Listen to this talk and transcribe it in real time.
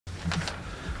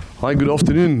Hi, good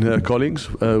afternoon, colleagues.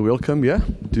 Welcome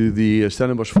to the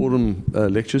Stellenbosch Forum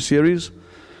lecture series.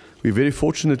 We're very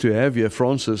fortunate to have here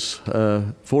Francis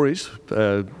Forres,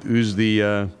 who's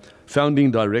the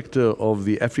founding director of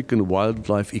the African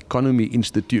Wildlife Economy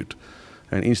Institute,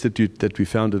 an institute that we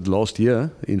founded last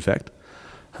year, in fact.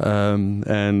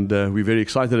 And we're very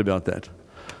excited about that.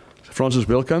 Francis,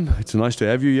 welcome. It's nice to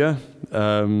have you here.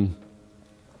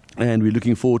 And we're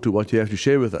looking forward to what you have to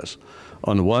share with us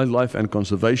on wildlife and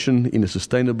conservation in a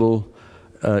sustainable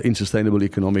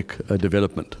economic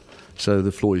development. So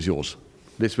the floor is yours.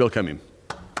 Let's welcome him.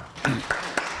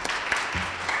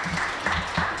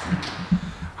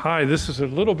 Hi, this is a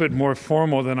little bit more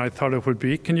formal than I thought it would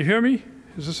be. Can you hear me?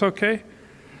 Is this okay?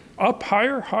 Up,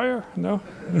 higher, higher? No?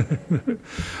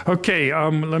 Okay,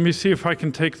 let me see if I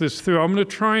can take this through. I'm going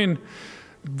to try and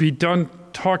be done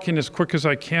talking as quick as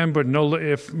I can, but no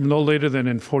later than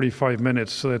in 45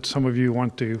 minutes, so that some of you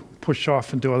want to push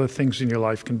off and do other things in your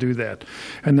life can do that.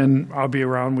 And then I'll be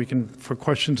around for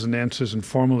questions and answers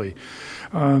informally.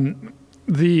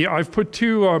 I've put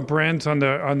two brands on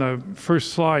the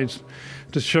first slides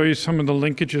to show you some of the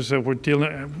linkages that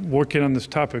we're working on this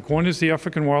topic. One is the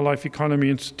African Wildlife Economy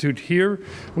Institute here,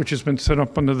 which has been set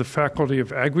up under the Faculty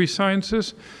of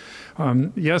Agri-Sciences.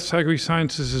 Yes,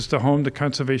 Agri-Sciences is the home to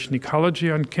conservation ecology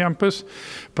on campus,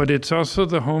 but it's also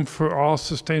the home for all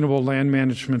sustainable land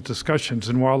management discussions,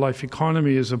 and wildlife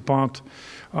economy is about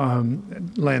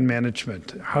land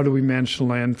management. How do we manage the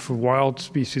land for wild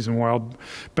species and wild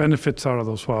benefits out of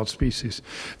those wild species?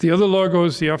 The other logo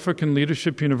is the African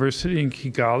Leadership University in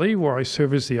Kigali, where I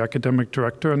serve as the academic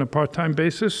director on a part-time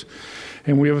basis.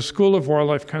 And we have a School of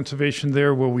Wildlife Conservation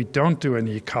there where we don't do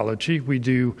any ecology. We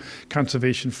do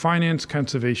conservation finance,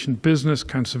 conservation business,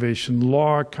 conservation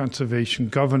law, conservation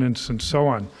governance, and so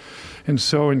on. And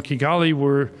so in Kigali,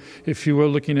 we're, if you will,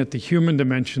 looking at the human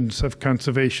dimensions of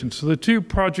conservation. So the two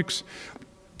projects,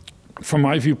 from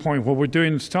my viewpoint, what we're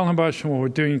doing in Stellenbosch and what we're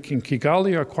doing in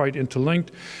Kigali are quite interlinked.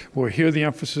 Where here the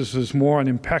emphasis is more on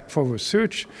impactful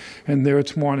research, and there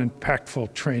it's more on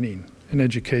impactful training and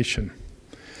education.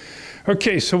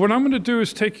 Okay, so what I'm going to do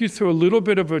is take you through a little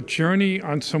bit of a journey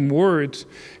on some words,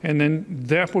 and then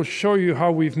that will show you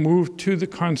how we've moved to the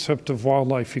concept of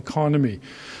wildlife economy.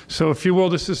 So if you will,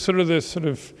 this is sort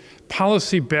of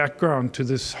policy background to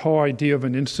this whole idea of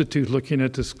an institute looking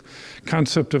at this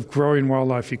concept of growing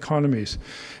wildlife economies.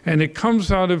 And it comes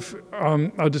out of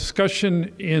a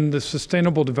discussion in the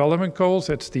Sustainable Development Goals,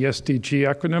 that's the SDG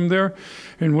acronym there,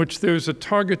 in which there's a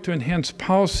target to enhance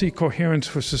policy coherence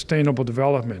for sustainable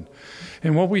development.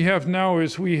 And what we have now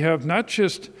is we have not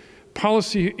just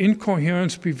policy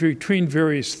incoherence between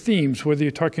various themes, whether you're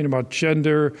talking about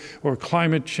gender or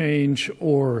climate change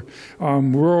or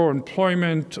rural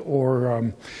employment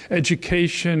or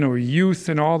education or youth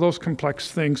and all those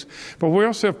complex things. But we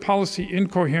also have policy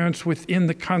incoherence within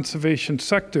the conservation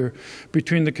sector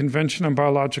between the Convention on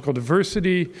Biological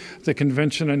Diversity, the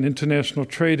Convention on International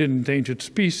Trade in Endangered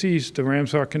Species, the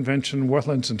Ramsar Convention on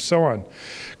Wetlands, and so on.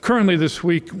 Currently this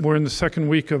week, we're in the second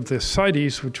week of the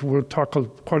CITES, which we'll talk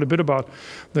quite a bit about,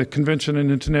 the Convention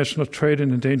on International Trade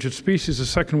in Endangered Species, the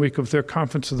second week of their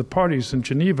Conference of the Parties in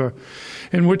Geneva,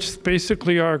 in which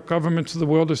basically our governments of the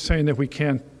world are saying that we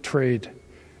can't trade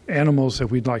animals that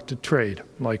we'd like to trade,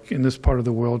 like in this part of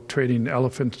the world, trading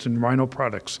elephants and rhino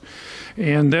products.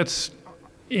 And that's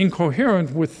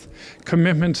incoherent with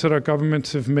commitments that our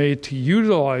governments have made to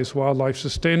utilize wildlife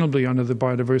sustainably under the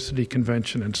Biodiversity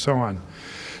Convention and so on.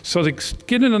 So to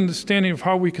get an understanding of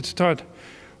how we could start,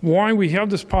 why we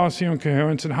have this policy on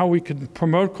coherence and how we can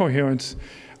promote coherence,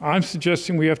 I'm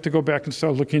suggesting we have to go back and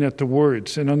start looking at the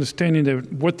words and understanding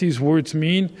that what these words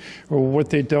mean or what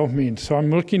they don't mean. So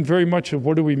I'm looking very much at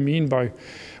what do we mean by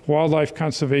wildlife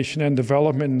conservation and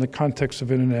development in the context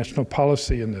of international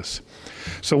policy in this.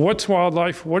 So what's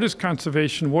wildlife? What is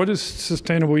conservation? What is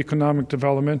sustainable economic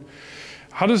development?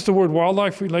 How does the word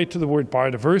wildlife relate to the word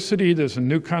biodiversity? There's a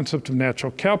new concept of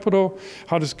natural capital.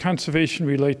 How does conservation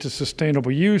relate to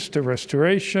sustainable use, to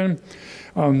restoration?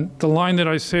 The line that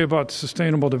I say about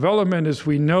sustainable development is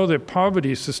we know that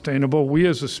poverty is sustainable. We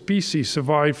as a species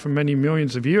survived for many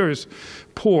millions of years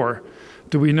poor.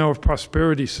 Do we know if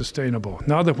prosperity is sustainable?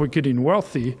 Now that we're getting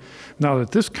wealthy, now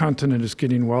that this continent is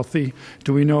getting wealthy,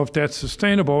 do we know if that's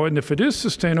sustainable? And if it is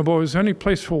sustainable, is there any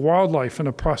place for wildlife on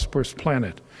a prosperous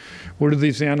planet? Where do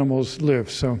these animals live?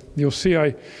 So you'll see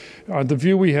the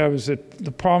view we have is that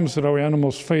the problems that our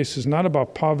animals face is not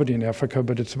about poverty in Africa,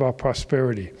 but it's about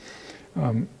prosperity.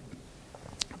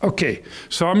 Okay,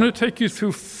 so I'm going to take you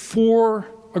through 4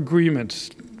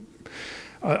 agreements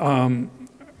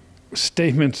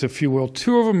statements, if you will.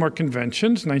 Two of them are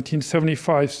conventions,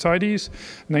 1975 CITES,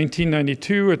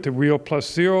 1992 at the Rio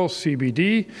Plus Zero,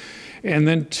 CBD, and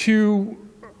then two,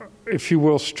 if you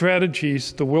will,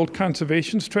 strategies, the World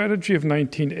Conservation Strategy of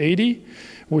 1980,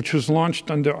 which was launched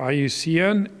under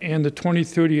IUCN, and the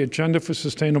 2030 Agenda for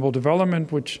Sustainable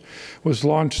Development, which was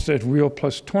launched at Rio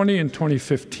Plus 20 in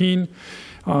 2015,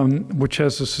 which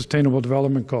has the Sustainable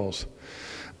Development Goals.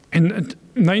 In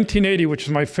 1980, which is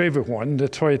my favorite one,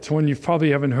 that's why it's one you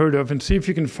probably haven't heard of, and see if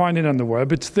you can find it on the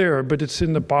web. It's there, but it's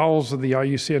in the bowels of the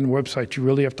IUCN website. You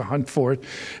really have to hunt for it,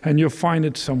 and you'll find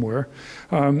it somewhere.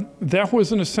 That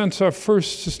was, in a sense, our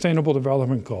first Sustainable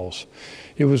Development Goals.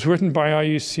 It was written by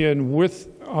IUCN with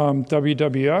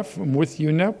WWF, and with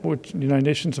UNEP, which the United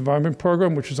Nations Environment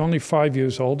Program, which was only 5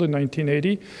 years old in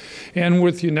 1980, and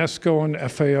with UNESCO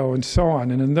and FAO and so on.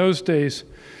 And in those days,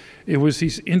 it was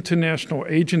these international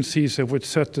agencies that would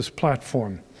set this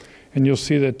platform. And you'll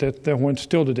see that one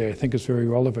still today, I think, is very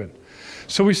relevant.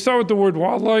 So we start with the word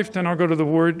wildlife, then I'll go to the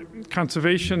word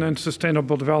conservation and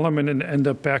sustainable development and end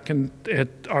up back at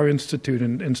our institute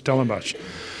in Stellenbosch.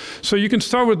 So you can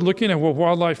start with looking at what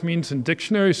wildlife means in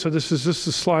dictionaries. So this is just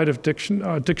a slide of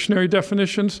dictionary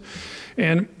definitions.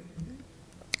 And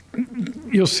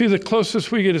you'll see the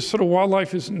closest we get is sort of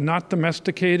wildlife is not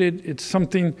domesticated. It's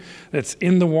something that's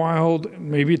in the wild.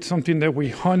 Maybe it's something that we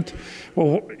hunt.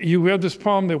 Well, you have this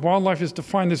problem that wildlife is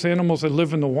defined as animals that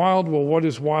live in the wild. Well, what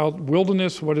is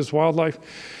wilderness? What is wildlife?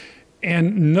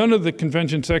 And none of the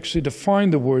conventions actually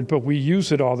define the word, but we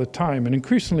use it all the time and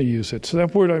increasingly use it. So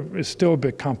that word is still a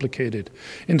bit complicated.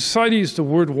 In CITES, the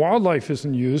word wildlife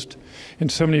isn't used in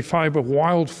 75, but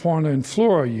wild fauna and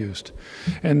flora are used.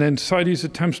 And then CITES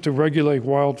attempts to regulate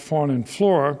wild fauna and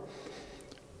flora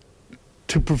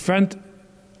to prevent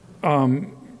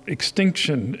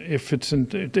extinction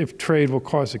if trade will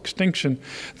cause extinction.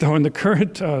 Though in the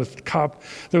current COP,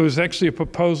 there was actually a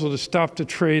proposal to stop the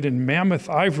trade in mammoth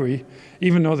ivory,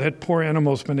 even though that poor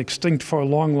animal's been extinct for a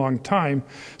long, long time.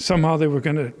 Somehow they were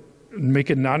going to make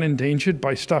it not endangered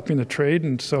by stopping the trade,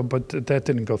 and so, but that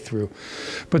didn't go through.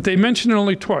 But they mention it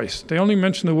only twice. They only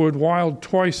mention the word wild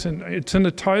twice, and it's in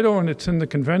the title and it's in the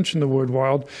convention, the word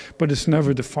wild, but it's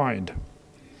never defined.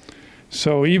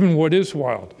 So even what is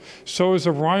wild? So is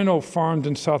a rhino farmed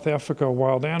in South Africa a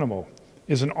wild animal?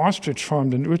 Is an ostrich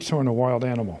farmed in Utsoorn a wild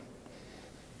animal?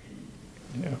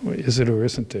 Yeah, is it or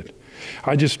isn't it?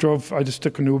 I just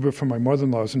took an Uber from my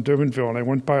mother-in-law's in Durbanville, and I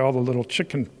went by all the little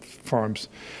chicken farms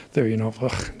there, you know,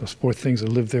 those poor things that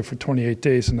live there for 28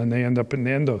 days, and then they end up in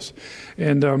Nando's.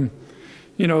 And,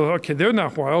 you know, okay, they're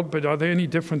not wild, but are they any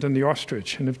different than the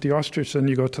ostrich? And if the ostrich, then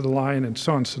you go to the lion and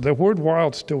so on. So the word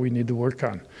wild still we need to work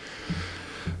on.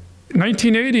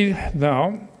 1980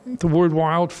 now, the word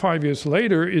wild 5 years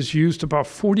later is used about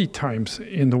 40 times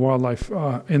in the wildlife,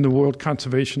 in the World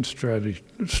Conservation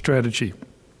Strategy.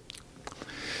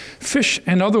 Fish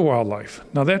and other wildlife.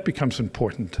 Now that becomes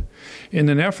important. In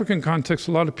an African context,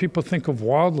 a lot of people think of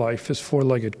wildlife as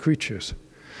four-legged creatures.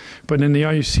 But in the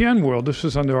IUCN world, this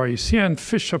is under IUCN,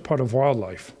 fish are part of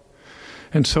wildlife.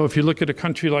 And so if you look at a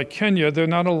country like Kenya, they're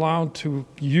not allowed to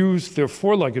use their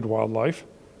four-legged wildlife,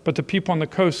 but the people on the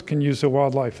coast can use their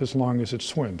wildlife as long as it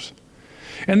swims.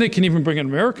 And they can even bring in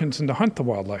Americans in to hunt the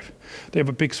wildlife. They have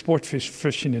a big sport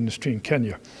fishing industry in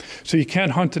Kenya. So you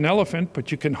can't hunt an elephant,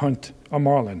 but you can hunt a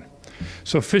marlin.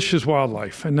 So fish is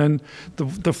wildlife, and then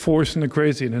the forest and the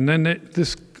grazing. And then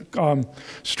this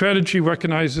strategy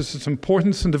recognizes its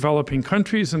importance in developing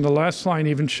countries, and the last line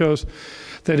even shows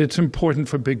that it's important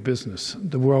for big business,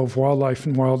 the role of wildlife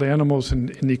and wild animals in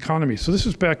the economy. So this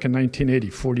is back in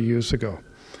 1980, 40 years ago.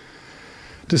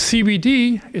 The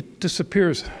CBD, it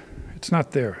disappears. It's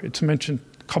not there. It's mentioned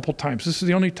a couple times. This is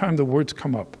the only time the words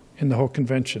come up in the whole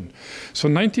convention. So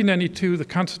in 1992, the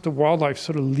concept of wildlife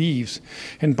sort of leaves.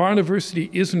 And biodiversity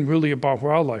isn't really about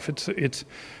wildlife. It's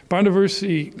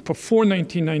biodiversity before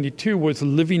 1992 was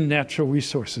living natural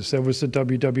resources. That was the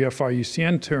WWF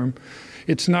IUCN term.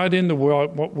 It's not in the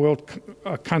World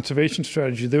Conservation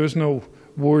Strategy. There was no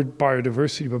word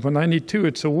biodiversity, but by 92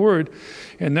 it's a word,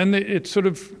 and then it sort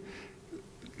of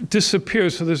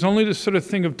disappears. So there's only this sort of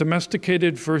thing of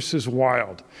domesticated versus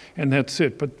wild, and that's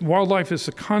it. But wildlife as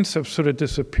a concept sort of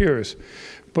disappears.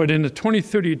 But in the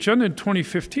 2030 Agenda in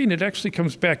 2015, it actually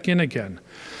comes back in again.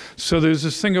 So there's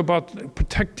this thing about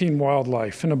protecting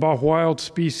wildlife and about wild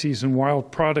species and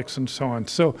wild products and so on.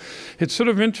 So it's sort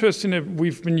of interesting that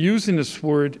we've been using this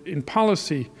word in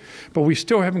policy, but we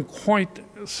still haven't quite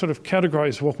sort of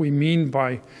categorized what we mean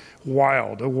by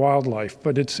wild or wildlife.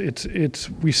 But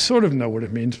we sort of know what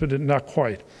it means, but not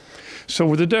quite. So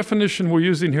with the definition we're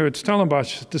using here at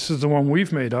Stellenbosch, this is the one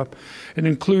we've made up. It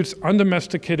includes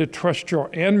undomesticated terrestrial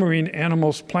and marine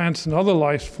animals, plants, and other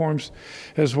life forms,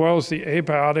 as well as the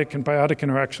abiotic and biotic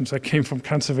interactions. That came from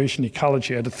conservation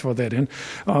ecology. I had to throw that in.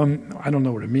 I don't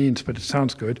know what it means, but it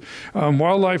sounds good.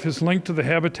 Wildlife is linked to the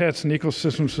habitats and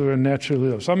ecosystems where it naturally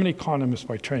lives. I'm an economist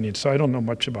by training, so I don't know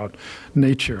much about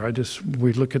nature.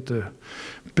 We look at the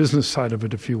business side of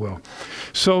it, if you will.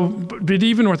 So, but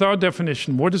even with our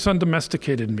definition, what does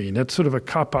undomesticated mean? That's sort of a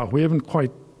cop-out. We haven't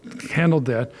quite handled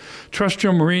that.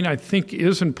 Terrestrial marine, I think,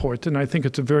 is important. I think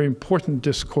it's a very important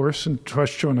discourse, in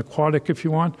terrestrial and aquatic, if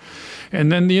you want.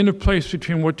 And then the interplay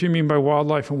between what do you mean by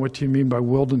wildlife and what do you mean by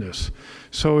wilderness.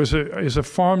 So is a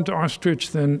farmed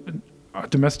ostrich then a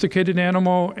domesticated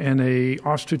animal, and a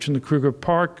ostrich in the Kruger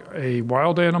Park a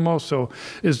wild animal? So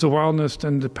is the wildness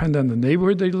then depend on the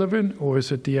neighborhood they live in, or is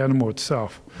it the animal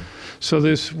itself? So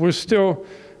we're still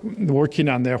working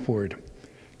on that word.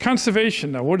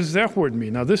 Conservation, now what does that word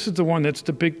mean? Now this is the one that's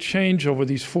the big change over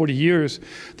these 40 years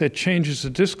that changes the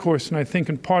discourse, and I think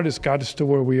in part has got us to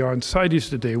where we are in CITES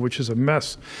today, which is a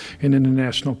mess in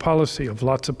international policy of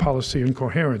lots of policy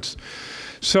incoherence.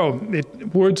 So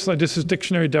words like this is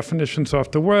dictionary definitions off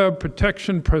the web: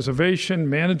 protection, preservation,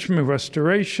 management,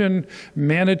 restoration,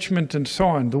 management, and so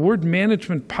on. The word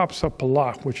management pops up a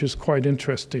lot, which is quite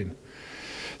interesting.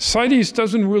 CITES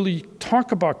doesn't really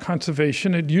talk about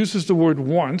conservation. It uses the word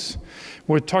once,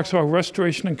 where it talks about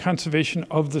restoration and conservation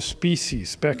of the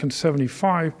species back in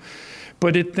 '75.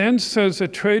 But it then says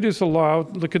that trade is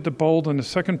allowed, look at the bold in the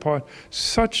second part,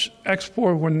 such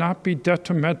export will not be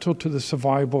detrimental to the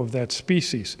survival of that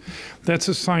species. That's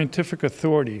a scientific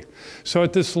authority. So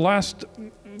at this last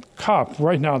COP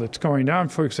right now that's going on,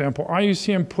 for example,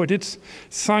 IUCN put its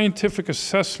scientific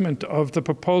assessment of the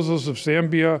proposals of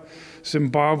Zambia,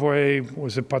 Zimbabwe,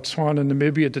 was it Botswana,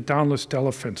 Namibia, to downlist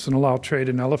elephants and allow trade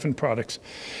in elephant products.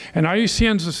 And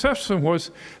IUCN's assessment was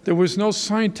there was no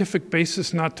scientific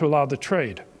basis not to allow the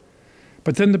trade.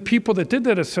 But then the people that did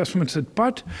that assessment said,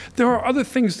 but there are other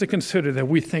things to consider that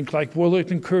we think, like, will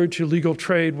it encourage illegal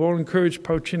trade, will it encourage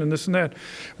poaching, and this and that,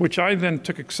 which I then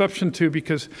took exception to,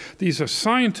 because these are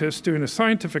scientists doing a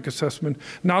scientific assessment,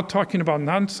 now talking about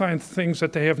non-science things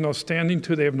that they have no standing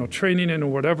to, they have no training in,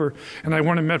 or whatever. And I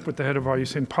went and met with the head of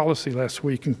IUCN policy last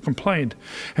week and complained.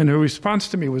 And her response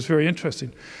to me was very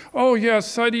interesting. Oh, yeah,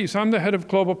 CITES, I'm the head of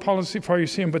global policy for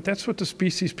IUCN, but that's what the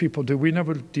species people do. We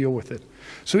never deal with it.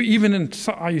 So even in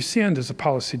IUCN, there's a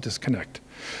policy disconnect.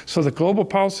 So the global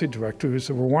policy director, who's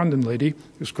a Rwandan lady,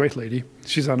 who's a great lady,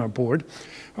 she's on our board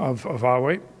of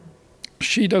AWE,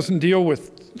 she doesn't deal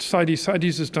with CITES.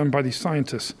 CITES is done by these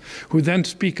scientists, who then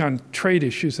speak on trade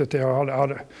issues that they are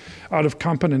out of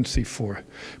competency for.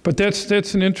 But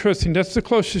that's an interesting, that's the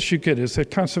closest you get, is that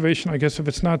conservation, I guess if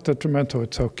it's not detrimental,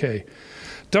 it's okay.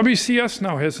 WCS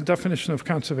now has a definition of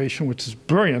conservation, which is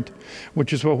brilliant,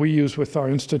 which is what we use with our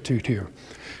institute here.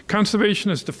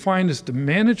 Conservation is defined as the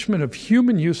management of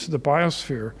human use of the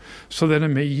biosphere so that it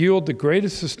may yield the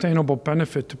greatest sustainable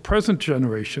benefit to present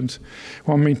generations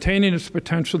while maintaining its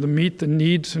potential to meet the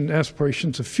needs and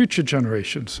aspirations of future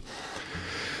generations.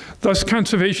 Thus,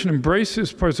 conservation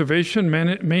embraces preservation,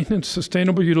 maintenance,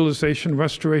 sustainable utilization,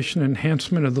 restoration, and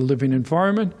enhancement of the living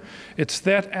environment. It's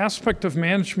that aspect of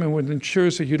management that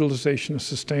ensures that utilization is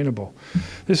sustainable.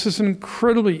 This is an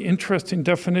incredibly interesting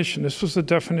definition. This was the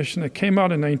definition that came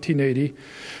out in 1980.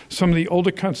 Some of the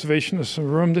older conservationists in the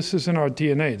room, this is in our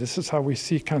DNA. This is how we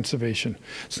see conservation.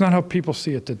 It's not how people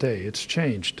see it today. It's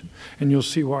changed. And you'll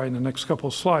see why in the next couple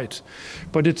of slides.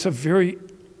 But it's a very,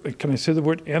 can I say the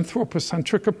word,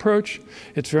 anthropocentric approach.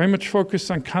 It's very much focused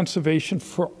on conservation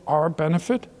for our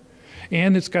benefit,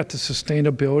 and it's got the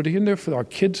sustainability in there for our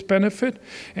kids' benefit,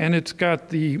 and it's got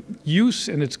the use,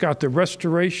 and it's got the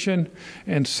restoration,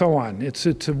 and so on. It's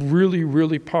a really,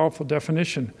 really powerful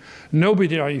definition.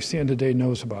 Nobody at IUCN today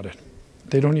knows about it.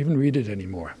 They don't even read it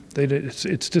anymore.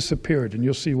 It's disappeared, and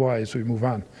you'll see why as we move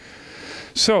on.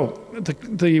 So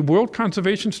the World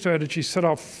Conservation Strategy set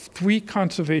out 3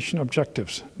 conservation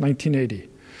objectives, 1980.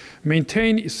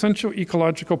 Maintain essential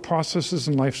ecological processes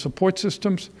and life support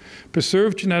systems,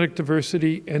 preserve genetic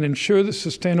diversity, and ensure the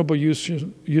sustainable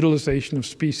utilization of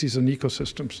species and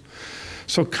ecosystems.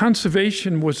 So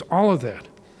conservation was all of that.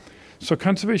 So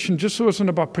conservation just wasn't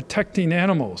about protecting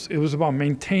animals. It was about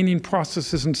maintaining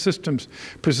processes and systems,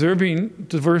 preserving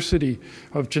diversity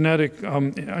of genetic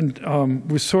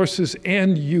resources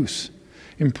and use,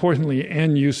 importantly,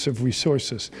 and use of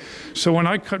resources. So when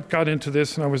I got into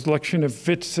this and I was lecturing at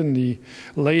WITS in the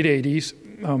late 80s,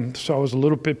 so I was a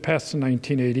little bit past the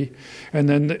 1980. And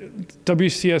then the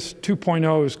WCS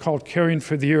 2.0 is called Caring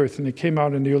for the Earth, and it came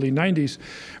out in the early 90s.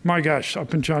 My gosh,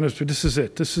 up in Johannesburg, this is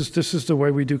it. This is the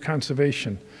way we do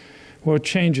conservation. Well, it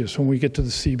changes when we get to the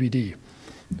CBD.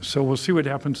 So we'll see what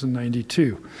happens in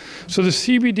 92. So the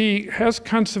CBD has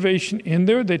conservation in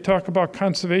there. They talk about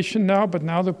conservation now, but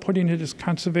now they're putting it as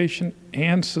conservation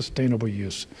and sustainable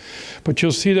use. But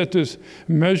you'll see that there's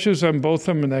measures on both of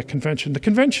them in that convention. The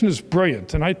convention is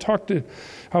brilliant, and I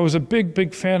was a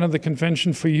big fan of the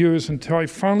convention for years until I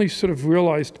finally sort of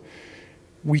realized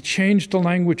we changed the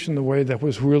language in the way that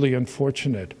was really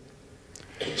unfortunate.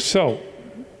 So,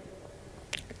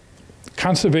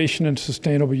 conservation and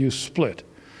sustainable use split.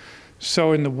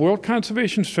 So in the World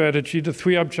Conservation Strategy, the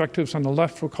 3 objectives on the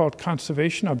left were called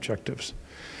conservation objectives.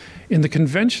 In the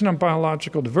Convention on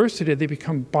Biological Diversity, they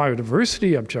become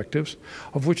biodiversity objectives,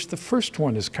 of which the first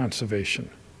one is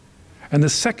conservation. And the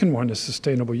second one is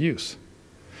sustainable use.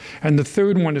 And the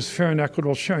third one is fair and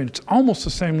equitable sharing. It's almost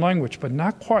the same language, but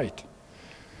not quite.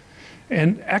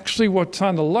 And actually what's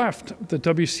on the left, the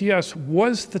WCS,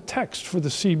 was the text for the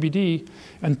CBD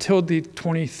until the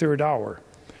 23rd hour.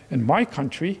 And my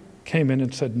country came in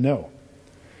and said, no,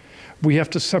 we have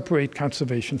to separate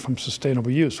conservation from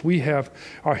sustainable use. We have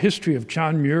our history of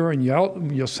John Muir and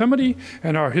Yosemite,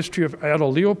 and our history of Ada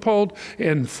Leopold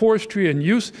and forestry and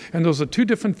use, and those are 2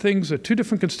 different things, they're 2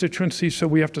 different constituencies, so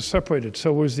we have to separate it.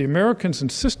 So it was the Americans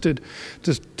insisted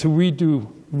to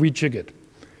rejig it.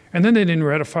 And then they didn't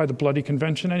ratify the bloody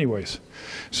convention anyways.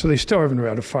 So they still haven't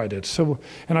ratified it. So,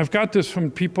 and I've got this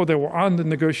from people that were on the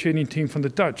negotiating team from the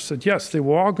Dutch, said yes, they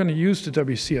were all going to use the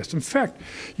WCS. In fact,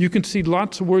 you can see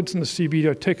lots of words in the CBD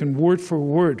are taken word for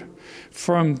word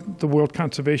from the World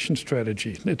Conservation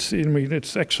Strategy.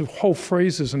 It's actually whole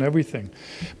phrases and everything.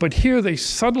 But here they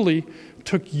subtly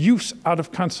took use out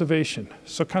of conservation.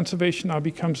 So conservation now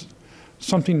becomes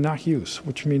something not use,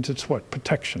 which means it's what?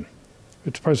 Protection.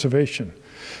 It's preservation.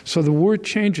 So the word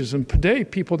changes, and today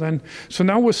people then, so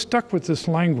now we're stuck with this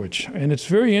language, and it's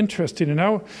very interesting, and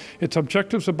now it's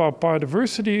objectives about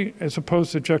biodiversity as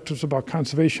opposed to objectives about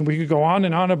conservation. We could go on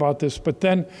and on about this, but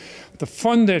then the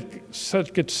fund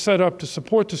that gets set up to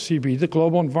support the CB, the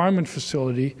Global Environment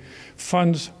Facility,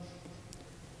 funds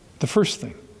the first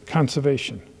thing,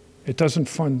 conservation. It doesn't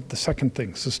fund the second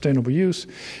thing, sustainable use,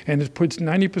 and it puts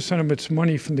 90% of its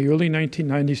money from the early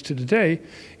 1990s to today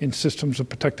in systems of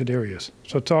protected areas.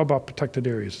 So it's all about protected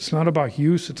areas. It's not about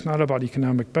use, it's not about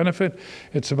economic benefit,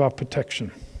 it's about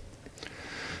protection.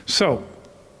 So,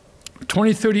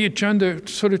 2030 Agenda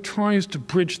sort of tries to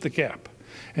bridge the gap.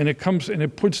 And it comes and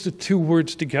it puts the 2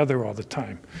 words together all the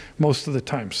time, most of the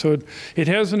time. So it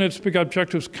has in its big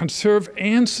objectives conserve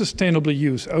and sustainably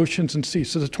use oceans and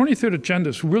seas. So the 23rd Agenda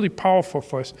is really powerful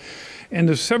for us. And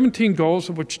there's 17 goals,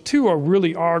 of which 2 are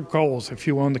really our goals, if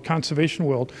you will, in the conservation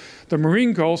world. The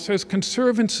marine goal says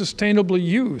conserve and sustainably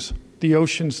use the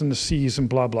oceans and the seas and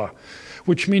blah, blah,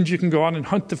 which means you can go out and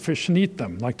hunt the fish and eat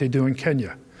them like they do in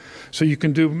Kenya. So you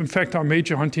can do, in fact, our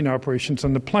major hunting operations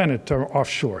on the planet are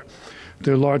offshore.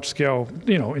 They're large-scale,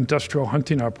 industrial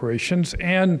hunting operations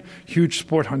and huge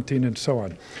sport hunting and so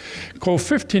on. Goal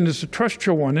 15 is the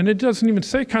terrestrial one, and it doesn't even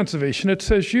say conservation. It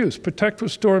says use, protect,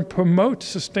 restore, and promote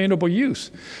sustainable use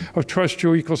of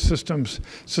terrestrial ecosystems,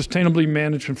 sustainably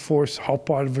manage and enforce halt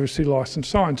biodiversity loss, and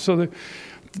so on. So the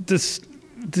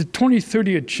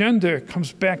 2030 Agenda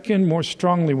comes back in more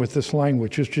strongly with this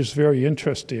language, which is very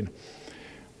interesting.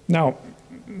 Now,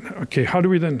 okay, how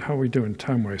are we doing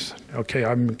time-wise? Okay,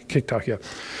 I'm kicked off, yeah.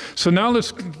 So now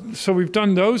so we've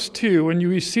done those 2, and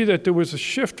you see that there was a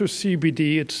shift to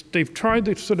CBD. They've tried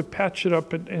to sort of patch it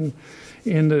up in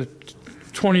the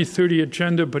 2030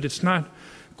 Agenda, but it's not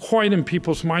quite in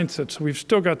people's mindsets. So we've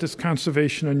still got this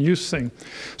conservation and use thing.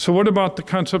 So what about the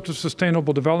concept of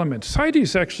sustainable development?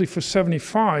 CITES actually for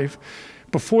 75,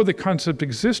 before the concept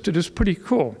existed, is pretty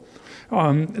cool.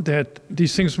 That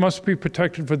these things must be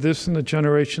protected for this and the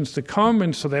generations to come,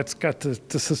 and so that's got the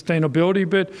sustainability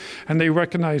bit, and they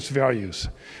recognize values,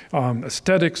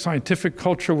 aesthetic, scientific,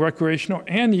 cultural, recreational,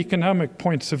 and economic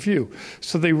points of view.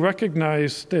 So they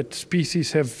recognize that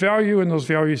species have value, and those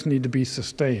values need to be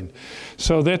sustained.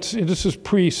 So this is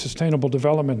pre-sustainable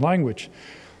development language.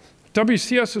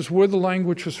 WCS is where the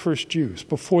language was first used,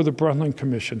 before the Brundtland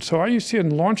Commission. So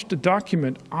IUCN launched a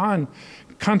document on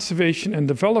conservation and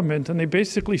development, and they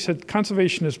basically said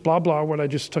conservation is blah, blah, what I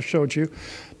just showed you.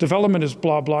 Development is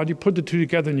blah, blah. You put the two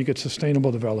together and you get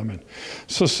sustainable development.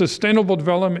 So sustainable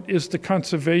development is the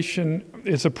conservation,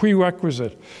 is a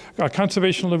prerequisite.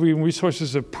 Conservation of living resources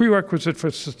is a prerequisite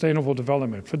for sustainable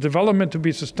development. For development to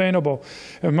be sustainable,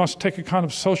 it must take account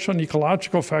of social and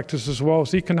ecological factors as well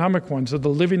as economic ones of the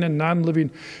living and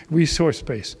non-living resource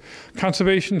base.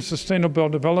 Conservation and sustainable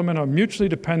development are mutually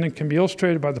dependent, can be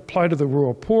illustrated by the plight of the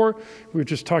rural poor. We were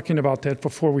just talking about that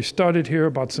before we started here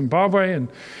about Zimbabwe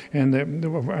and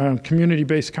the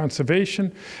community-based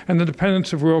conservation and the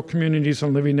dependence of rural communities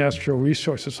on living natural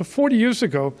resources. So 40 years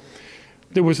ago,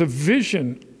 there was a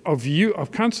vision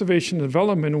of conservation and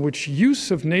development in which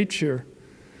use of nature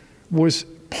was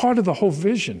part of the whole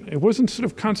vision. It wasn't sort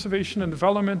of conservation and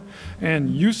development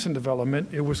and use and development.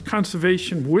 It was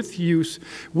conservation with use,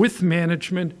 with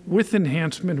management, with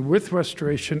enhancement, with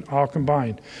restoration, all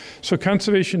combined. So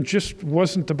conservation just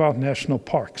wasn't about national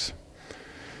parks.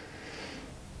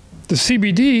 The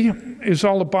CBD is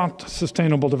all about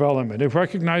sustainable development. It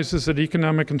recognizes that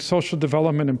economic and social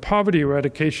development and poverty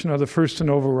eradication are the first and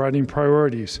overriding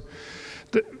priorities.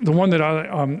 The one that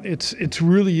it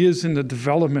really is in the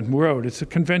development road. It's a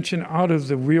convention out of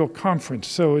the Rio conference.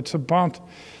 So it's about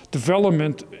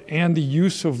development and the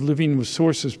use of living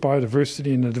resources,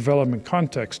 biodiversity in the development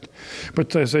context.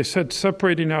 But as I said,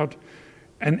 separating out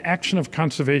an action of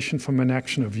conservation from an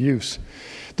action of use.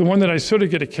 The one that I sort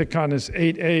of get a kick on is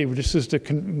 8A. This is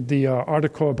the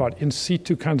article about in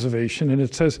situ conservation, and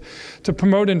it says, to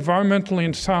promote environmentally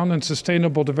and sound and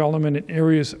sustainable development in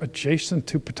areas adjacent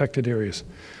to protected areas.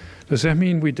 Does that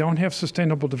mean we don't have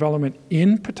sustainable development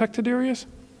in protected areas?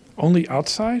 Only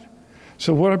outside?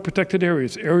 So what are protected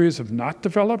areas? Areas of not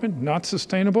development, not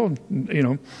sustainable, you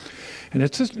know. And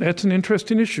that's an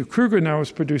interesting issue. Kruger now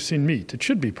is producing meat. It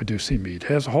should be producing meat. It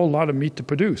has a whole lot of meat to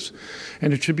produce.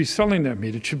 And it should be selling that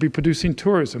meat. It should be producing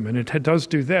tourism, and it does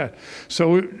do that.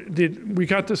 So we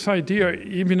got this idea,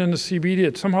 even in the CBD,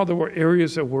 that somehow there were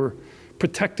areas that were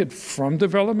protected from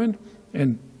development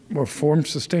and or form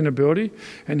sustainability,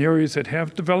 and areas that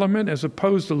have development, as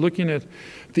opposed to looking at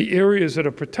the areas that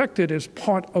are protected as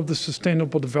part of the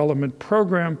Sustainable Development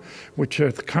Program, which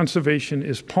conservation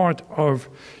is part of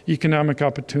economic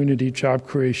opportunity, job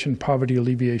creation, poverty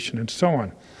alleviation, and so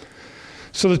on.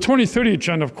 So the 2030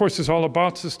 Agenda, of course, is all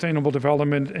about sustainable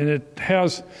development, and it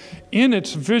has in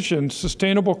its vision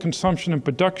sustainable consumption and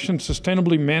production,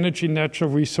 sustainably managing natural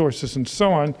resources, and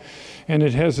so on. And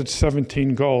it has its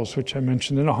 17 goals, which I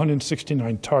mentioned, and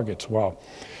 169 targets. Wow,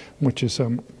 which is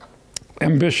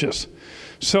ambitious.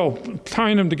 So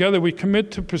tying them together, we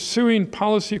commit to pursuing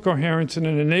policy coherence in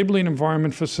an enabling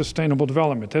environment for sustainable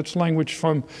development. That's language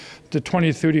from the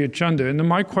 2030 Agenda. And then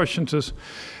my questions is,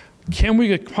 can we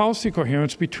get policy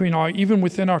coherence between even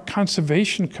within our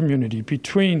conservation community,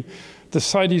 between the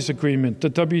CITES agreement,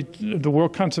 the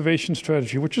World Conservation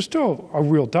Strategy, which is still a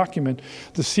real document,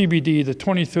 the CBD, the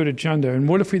 23rd Agenda, and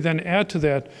what if we then add to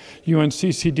that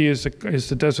UNCCD is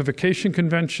the Desertification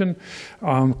Convention,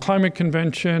 Climate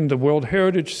Convention, the World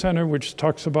Heritage Center, which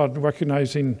talks about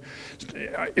recognizing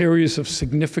areas of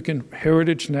significant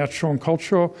heritage, natural and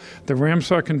cultural, the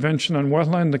Ramsar Convention on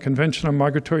Wetland, the Convention on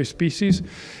Migratory Species,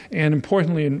 and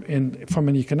importantly, from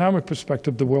an economic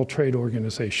perspective, the World Trade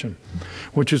Organization,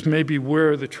 which is maybe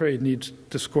where the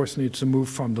discourse needs to move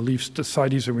from, to leave the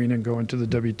CITES arena and go into the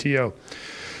WTO.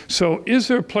 So is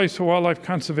there a place for wildlife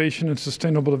conservation and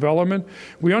sustainable development?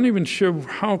 We aren't even sure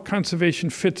how conservation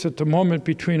fits at the moment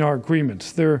between our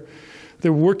agreements. They're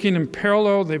working in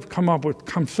parallel. They've come up with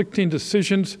conflicting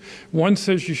decisions. One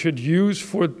says you should use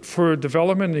for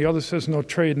development, and the other says no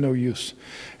trade, no use.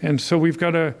 And so we've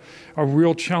got a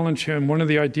real challenge here, and one of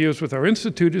the ideas with our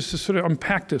institute is to sort of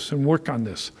unpack this and work on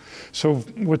this. So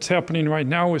what's happening right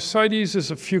now with CITES is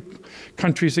a few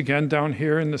countries, again, down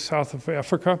here in the south of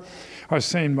Africa, are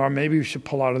saying, well, maybe we should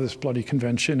pull out of this bloody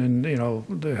convention. And, you know,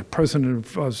 the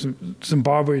president of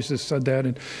Zimbabwe has said that,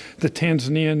 and the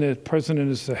Tanzanian, the president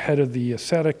is the head of the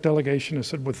SADC delegation, has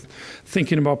said, with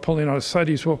thinking about pulling out of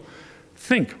CITES, well,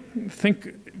 think,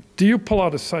 do you pull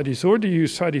out of CITES or do you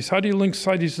use CITES? How do you link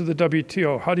CITES to the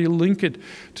WTO? How do you link it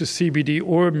to CBD?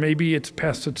 Or maybe it's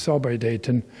past its sell-by date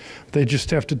and they just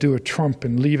have to do a Trump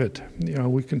and leave it. You know,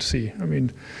 we can see. I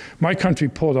mean, my country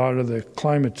pulled out of the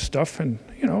climate stuff and,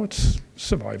 you know, it's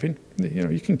surviving. You know,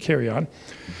 you can carry on.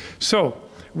 So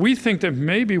we think that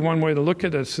maybe one way to look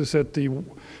at this is that the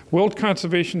World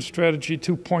Conservation Strategy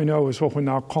 2.0 is what we're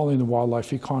now calling the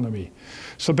wildlife economy.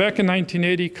 So back in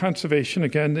 1980, conservation,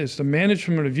 again, is the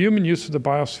management of human use of the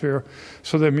biosphere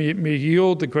so that it may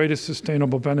yield the greatest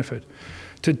sustainable benefit.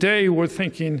 Today, we're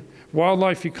thinking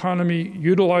wildlife economy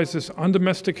utilizes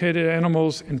undomesticated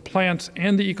animals and plants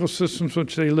and the ecosystems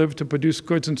which they live to produce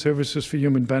goods and services for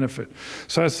human benefit.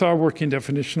 So that's our working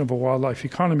definition of a wildlife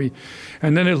economy.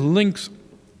 And then it links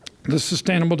the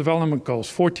Sustainable Development Goals.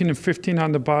 14 and 15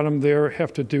 on the bottom there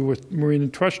have to do with marine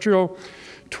and terrestrial.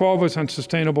 12 is on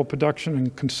sustainable production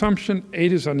and consumption.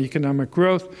 8 is on economic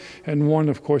growth. And 1,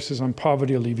 of course, is on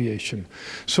poverty alleviation.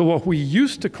 So what we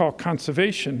used to call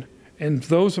conservation, and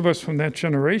those of us from that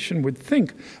generation would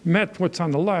think met what's on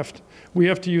the left, we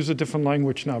have to use a different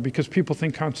language now because people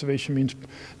think conservation means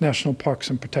national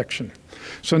parks and protection.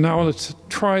 So now let's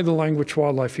try the language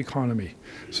wildlife economy.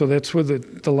 So that's where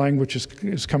the language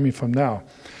is coming from now.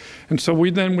 And so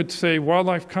we then would say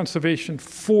wildlife conservation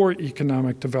for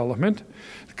economic development,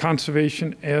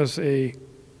 conservation as a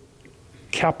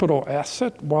capital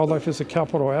asset. Wildlife is a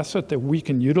capital asset that we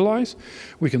can utilize.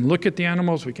 We can look at the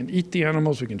animals, we can eat the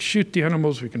animals, we can shoot the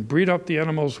animals, we can breed up the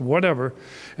animals, whatever,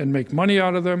 and make money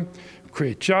out of them,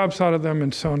 create jobs out of them,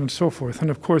 and so on and so forth. And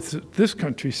of course, this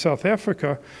country, South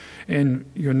Africa, and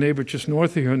your neighbor just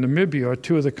north of here, Namibia, are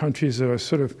 2 of the countries that are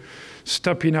sort of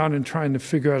stepping out and trying to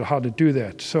figure out how to do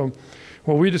that. So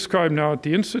what we describe now at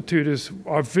the Institute is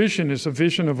our vision is a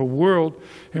vision of a world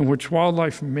in which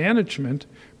wildlife management,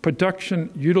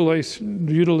 production,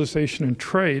 utilization, and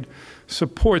trade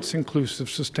supports inclusive,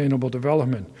 sustainable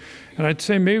development. And I'd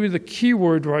say maybe the key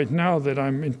word right now that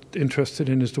I'm interested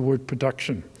in is the word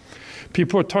production.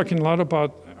 People are talking a lot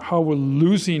about how we're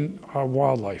losing our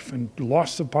wildlife and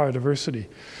loss of biodiversity.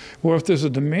 Well, if there's a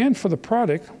demand for the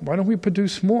product, why don't we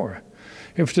produce more?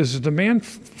 If there's a demand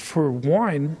for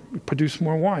wine, produce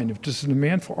more wine. If there's a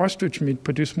demand for ostrich meat,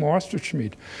 produce more ostrich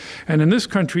meat. And in this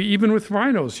country, even with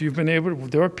rhinos,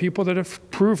 there are people that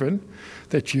have proven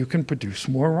that you can produce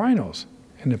more rhinos.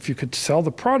 And if you could sell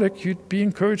the product, you'd be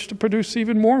encouraged to produce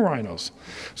even more rhinos.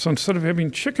 So instead of having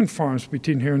chicken farms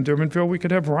between here and Durbanville, we could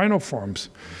have rhino farms,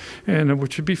 and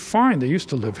which would be fine. They used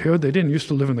to live here. They didn't used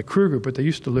to live in the Kruger, but they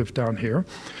used to live down here.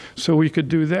 So we could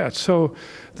do that. So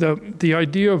the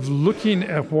idea of looking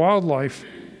at wildlife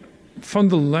from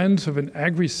the lens of an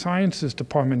agri-sciences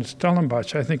department in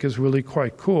Stellenbosch, I think is really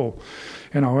quite cool.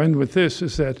 And I'll end with this,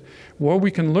 is that what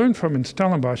we can learn from in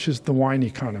Stellenbosch is the wine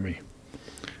economy.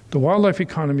 The wildlife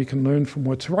economy can learn from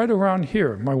what's right around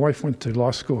here. My wife went to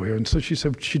law school here, and so she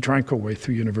said she drank her way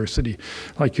through university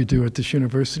like you do at this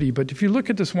university. But if you look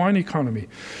at this wine economy,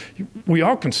 we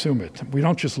all consume it. We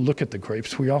don't just look at the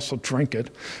grapes, we also drink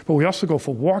it. But we also go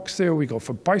for walks there, we go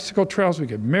for bicycle trails, we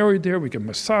get married there, we get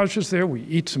massages there, we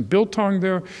eat some biltong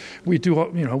there, we do,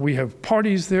 we have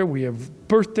parties there, we have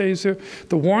birthdays there.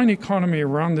 The wine economy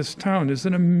around this town is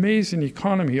an amazing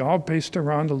economy, all based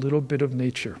around a little bit of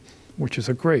nature, which is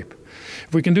a grape.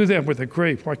 If we can do that with a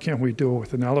grape, why can't we do it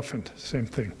with an elephant? Same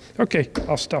thing. Okay,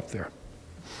 I'll stop there.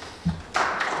 Is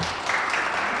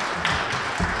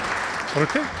that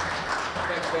okay?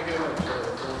 Thank you very much.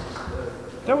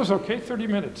 That was okay, 30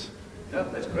 minutes. Yeah,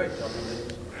 that's great. Well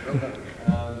done.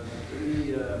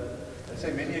 I'd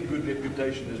say many a good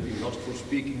reputation has been lost for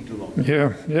speaking too long.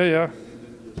 Yeah.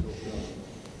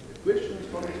 Questions,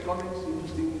 comments,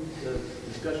 interesting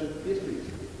discussion? Yes, please.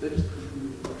 Let's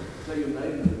say your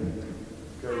name and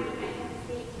go.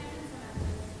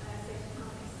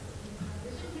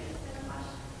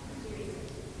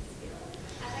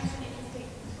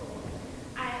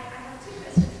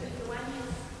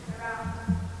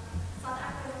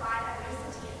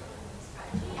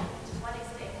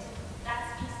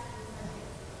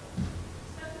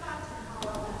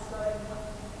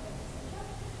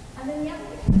 And then the other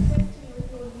thing that says to me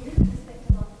with your new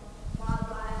perspective of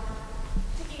wildlife,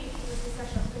 particularly in this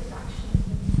discussion of production,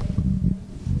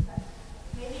 but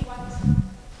maybe what is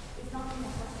not as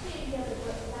clear here, but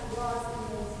what that was in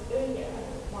those earlier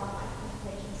wildlife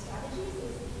conservation strategies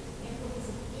is the importance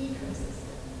of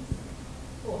ecosystems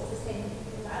for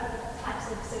sustainability, other types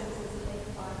of services that they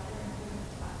provide to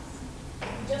us.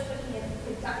 Just looking at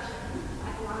production,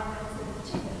 like rhinos and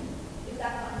chicken, is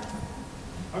that not necessary?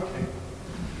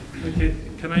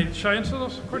 Okay, shall I answer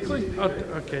those quickly?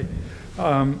 Okay,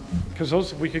 because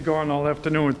those we could go on all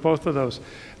afternoon with both of those.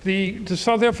 The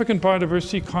South African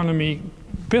biodiversity economy,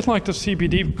 a bit like the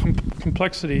CBD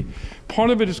complexity, part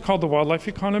of it is called the wildlife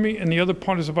economy, and the other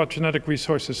part is about genetic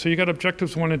resources. So you got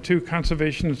objectives 1 and 2,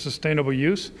 conservation and sustainable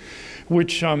use,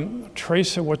 which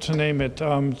Teresa, what's her name at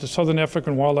the Southern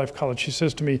African Wildlife College, she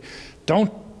says to me,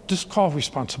 don't just call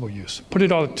responsible use. Put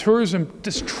it all, tourism,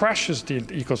 this trashes the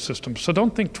ecosystem. So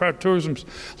don't think tourism's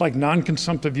like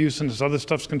non-consumptive use and this other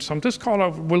stuff's consumptive. Just call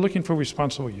it, we're looking for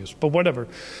responsible use, but whatever.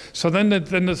 So then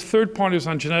the third part is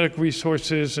on genetic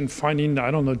resources and finding, I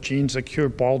don't know, genes that cure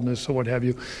baldness or what have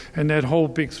you, and that whole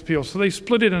big spiel. So they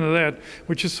split it into that,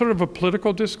 which is sort of a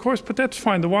political discourse, but that's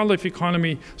fine. The wildlife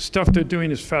economy stuff they're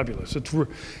doing is fabulous. It's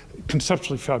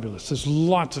conceptually fabulous. There's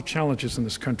lots of challenges in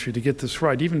this country to get this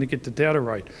right, even to get the data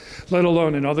right, let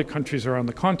alone in other countries around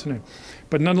the continent.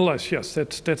 But nonetheless, yes,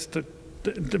 that's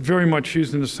very much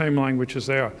using the same language as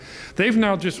they are. They've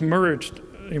now just merged,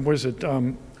 what is it,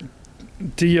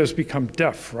 D has become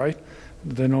DEF, right?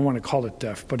 They don't want to call it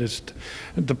DEF, but it's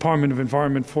Department of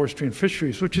Environment, Forestry, and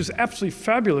Fisheries, which is absolutely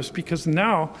fabulous because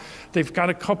now they've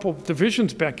got a couple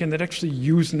divisions back in that actually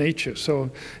use nature. So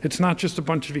it's not just a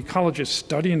bunch of ecologists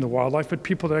studying the wildlife, but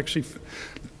people that actually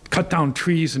cut down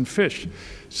trees and fish.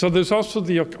 So there's also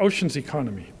the oceans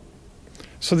economy.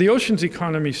 So the oceans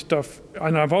economy stuff,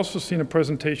 and I've also seen a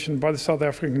presentation by the South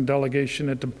African delegation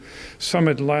at the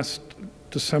summit last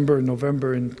December and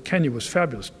November in Kenya. Was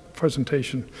fabulous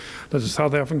presentation that the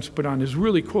South Africans put on. Is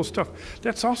really cool stuff.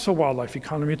 That's also wildlife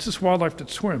economy. It's just wildlife that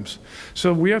swims.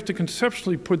 So we have to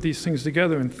conceptually put these things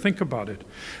together and think about it.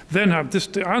 Then have this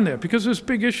on there, because there's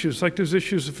big issues, like there's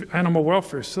issues of animal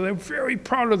welfare. So they're very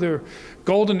proud of their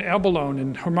golden abalone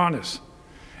and Hermanus.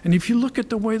 And if you look at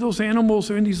the way those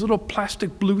animals are in these little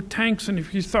plastic blue tanks, and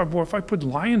if you thought, well, if I put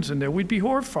lions in there, we'd be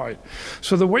horrified.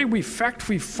 So the way we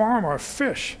factory farm our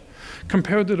fish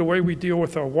compared to the way we deal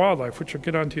with our wildlife, which I'll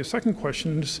get on to your second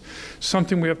question, is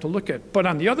something we have to look at. But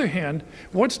on the other hand,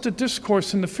 what's the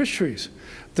discourse in the fisheries?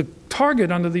 The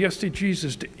target under the SDGs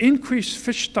is to increase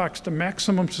fish stocks to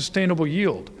maximum sustainable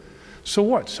yield. So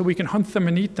what? So we can hunt them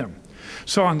and eat them.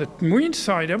 So on the marine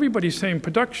side, everybody's saying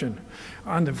production.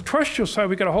 On the terrestrial side,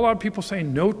 we got a whole lot of people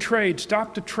saying no trade,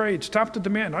 stop the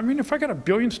demand. I mean, if I got 1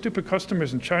 billion stupid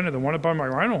customers in China that want to buy my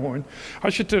rhino horn, I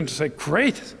should tell them to say,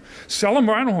 great, sell them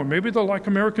rhino horn. Maybe they'll like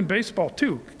American baseball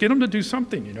too. Get them to do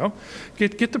something, you know.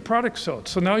 Get the product sold.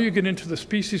 So now you get into the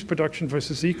species production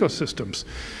versus ecosystems.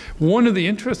 One of the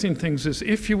interesting things is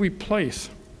if you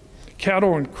replace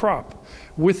cattle and crop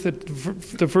with the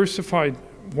diversified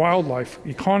wildlife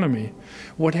economy,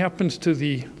 what happens to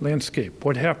the landscape?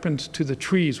 What happens to the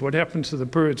trees? What happens to the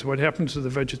birds? What happens to the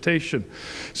vegetation?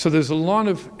 So there's a lot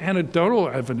of anecdotal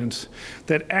evidence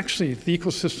that actually the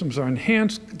ecosystems are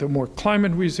enhanced, they're more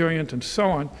climate resilient and so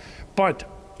on, but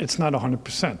it's not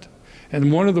 100%.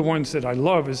 And one of the ones that I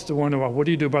love is the one about what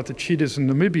do you do about the cheetahs in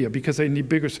Namibia, because they need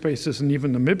bigger spaces than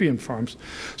even Namibian farms.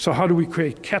 So how do we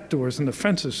create cat doors in the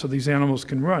fences so these animals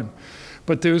can run?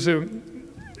 But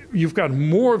you've got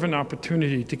more of an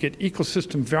opportunity to get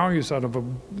ecosystem values out of a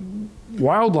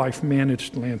wildlife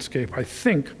managed landscape, I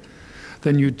think,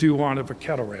 than you do out of a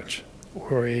cattle ranch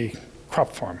or a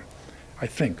crop farm, I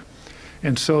think.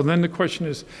 And so then the question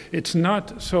is, it's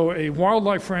not, so a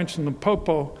wildlife ranch in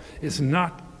Limpopo is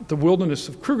not the wilderness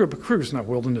of Kruger, but Kruger's not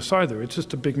wilderness either. It's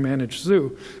just a big managed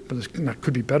zoo, but it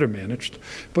could be better managed.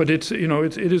 But it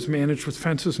is managed with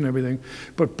fences and everything.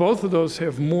 But both of those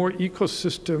have more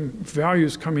ecosystem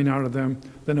values coming out of them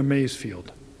than a maize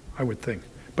field, I would think.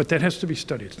 But that has to be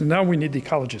studied. So now we need the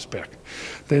ecologists back.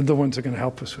 They're the ones that are going to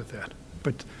help us with that.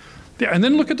 But yeah, and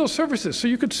then look at those services. So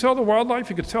you could sell the wildlife,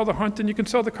 you could sell the hunt, and you can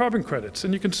sell the carbon credits,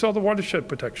 and you can sell the watershed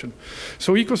protection.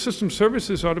 So ecosystem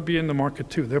services ought to be in the market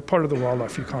too. They're part of the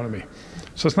wildlife economy.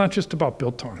 So it's not just about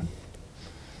Biltong.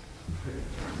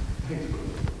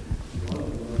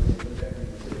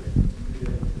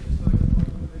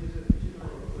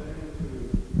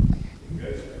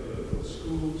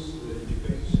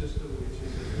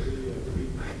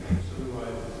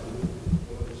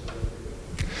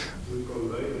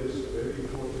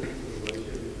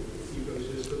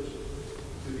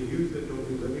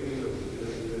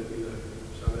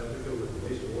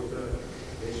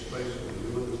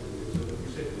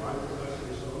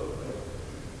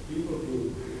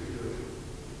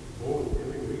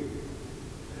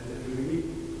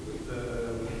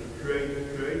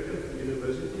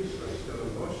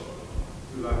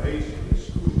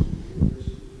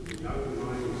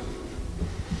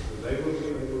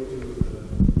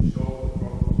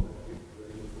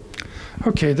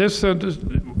 Okay,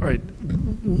 right.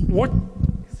 What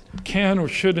can or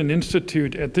should an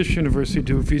institute at this university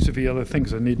do vis-a-vis other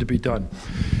things that need to be done?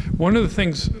 One of the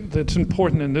things that's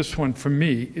important in this one for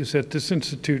me is that this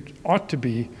institute ought to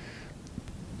be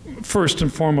first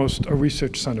and foremost, a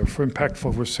research center for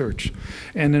impactful research.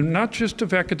 And then not just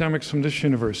of academics from this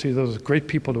university, those are great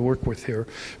people to work with here,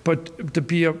 but to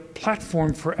be a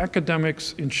platform for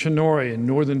academics in Chinore, in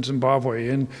northern Zimbabwe,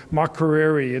 in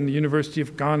Makerere, in the University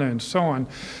of Ghana, and so on.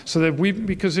 So that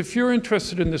because if you're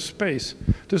interested in this space,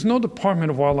 there's no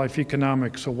Department of Wildlife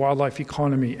Economics or Wildlife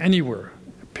Economy anywhere.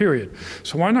 Period.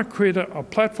 So why not create a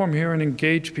platform here and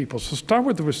engage people? So start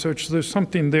with the research. So there's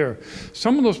something there.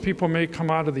 Some of those people may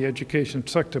come out of the education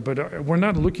sector, but we're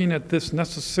not looking at this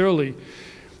necessarily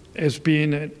as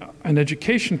being an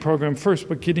education program first,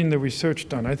 but getting the research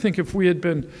done. I think if we had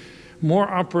been more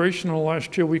operational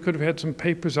last year, we could have had some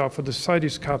papers out for the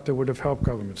CITES COP that would have helped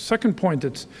governments. Second point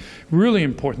that's really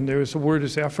important there is the word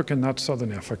is African, not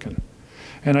Southern African.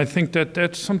 And I think that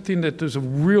that's something that there's a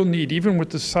real need, even with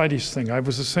the CITES thing. I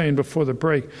was saying before the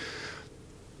break,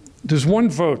 there's one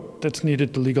vote that's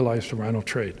needed to legalize the rhino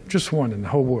trade, just one in the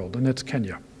whole world, and that's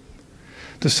Kenya.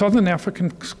 The Southern African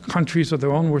countries are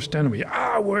their own worst enemy.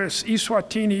 We're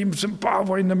Eswatini,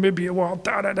 Zimbabwe, Namibia, well,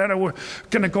 we're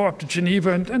going to go up to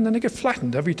Geneva, and then they get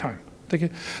flattened every time.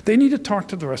 They need to talk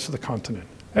to the rest of the continent.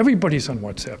 Everybody's on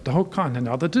WhatsApp, the whole continent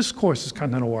now. The discourse is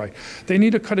continental-wide. They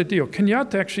need to cut a deal.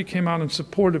 Kenyatta actually came out in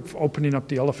support of opening up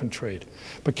the elephant trade,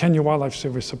 but Kenya Wildlife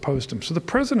Service opposed him. So the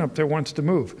president up there wants to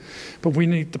move, but we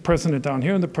need the president down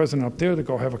here and the president up there to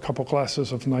go have a couple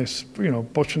glasses of nice,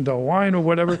 Boschendel wine or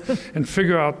whatever, and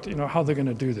figure out, how they're going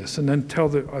to do this, and then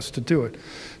tell us to do it.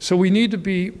 So we need to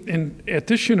be at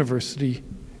this university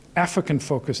African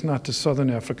focus, not to Southern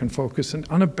African focus, and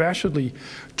unabashedly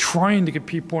trying to get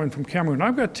people in from Cameroon.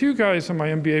 I've got 2 guys in my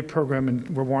MBA program in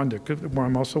Rwanda, where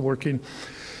I'm also working,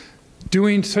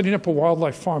 setting up a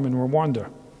wildlife farm in Rwanda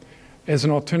as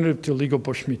an alternative to illegal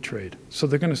bushmeat trade. So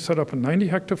they're going to set up a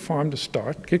 90-hectare farm to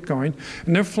start, get going,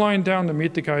 and they're flying down to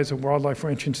meet the guys at Wildlife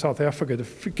Ranch in South Africa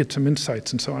to get some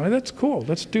insights and so on. And that's cool.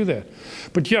 Let's do that.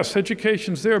 But yes,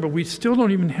 education's there, but we still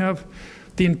don't even have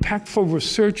the impactful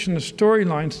research and the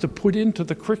storylines to put into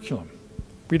the curriculum.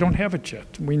 We don't have it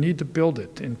yet. We need to build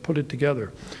it and put it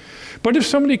together. But if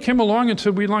somebody came along and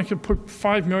said, we'd like to put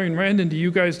 5 million rand into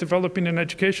you guys developing an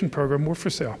education program, we're for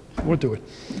sale. We'll do it.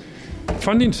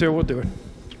 Funding's there, we'll do it.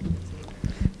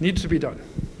 Needs to be done.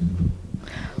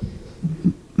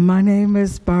 My name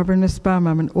is Barbara Nussbaum.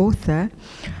 I'm an author.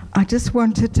 I just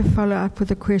wanted to follow up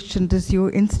with a question. Does your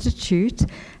institute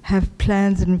have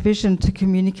plans and vision to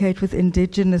communicate with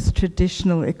indigenous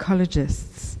traditional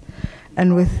ecologists?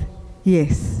 And with,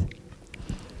 yes.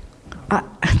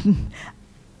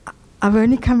 I've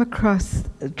only come across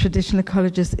traditional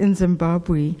ecologists in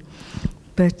Zimbabwe,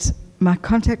 but my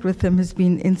contact with them has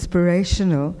been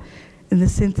inspirational in the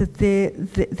sense that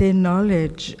their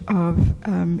knowledge of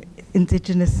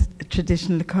indigenous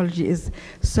traditional ecology is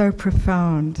so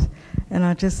profound. And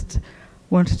I just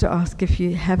wanted to ask if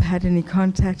you have had any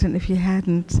contact, and if you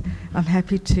hadn't, I'm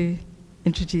happy to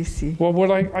introduce you. Well,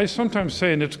 what I sometimes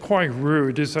say, and it's quite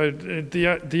rude, is that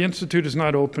the Institute is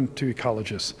not open to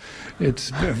ecologists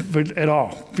at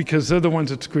all, because they're the ones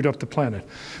that screwed up the planet.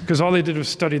 Because all they did was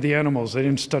study the animals. They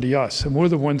didn't study us, and we're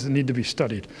the ones that need to be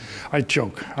studied. I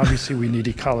joke. Obviously, we need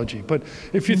ecology. But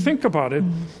if you think about it,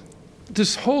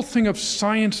 this whole thing of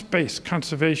science-based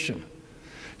conservation,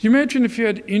 you imagine if you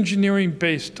had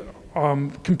engineering-based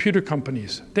computer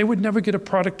companies, they would never get a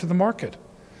product to the market.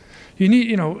 You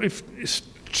need, if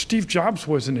Steve Jobs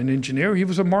wasn't an engineer, he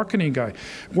was a marketing guy.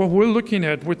 What we're looking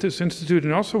at with this institute,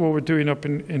 and also what we're doing up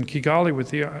in Kigali with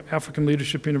the African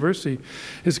Leadership University,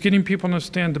 is getting people to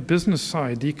understand the business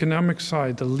side, the economic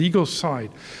side, the legal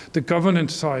side, the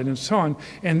governance side, and so on.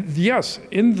 And yes,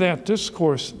 in that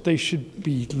discourse, they should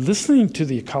be listening to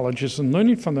the ecologists and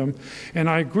learning from them. And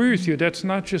I agree with you, that's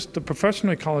not just the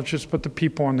professional ecologists, but the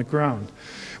people on the ground.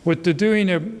 What they're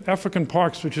doing at African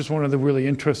Parks, which is one of the really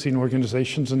interesting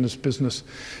organizations in this business,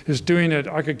 is doing at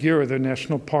Akagera, the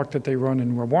national park that they run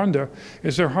in Rwanda,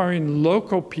 is they're hiring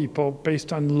local people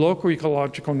based on local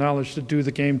ecological knowledge to do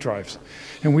the game drives.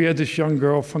 And we had this young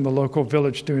girl from the local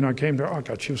village doing our game drive. Oh,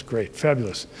 God, she was great,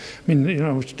 fabulous. I mean,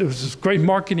 it was this great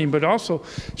marketing, but also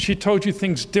she told you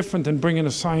things different than bringing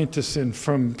a scientist in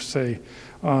from, say,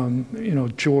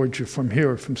 George from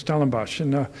here, from Stellenbosch.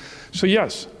 And so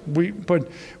yes, but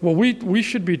what we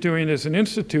should be doing as an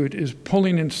institute is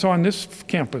pulling in, so on this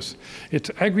campus,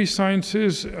 it's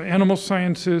agri-sciences, animal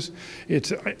sciences,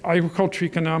 it's agriculture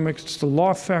economics, it's the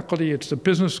law faculty, it's the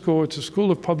business school, it's the School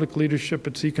of Public Leadership,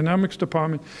 it's the economics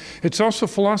department, it's also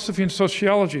philosophy and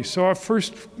sociology. So our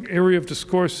first area of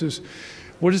discourse is,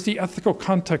 what is the ethical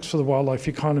context for the wildlife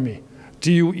economy?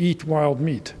 Do you eat wild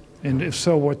meat? And if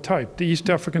so, what type? The East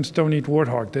Africans don't eat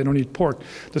warthog. They don't eat pork.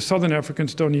 The Southern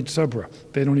Africans don't eat zebra.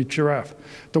 They don't eat giraffe.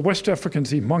 The West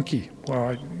Africans eat monkey.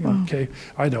 Well, okay,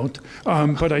 I don't.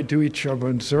 But I do eat zebra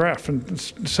and giraffe. And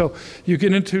so you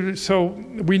get into, so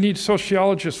we need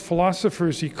sociologists,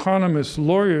 philosophers, economists,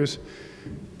 lawyers,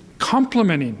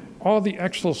 complementing all the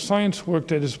actual science work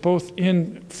that is both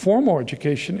in formal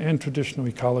education and traditional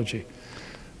ecology.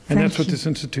 And that's what this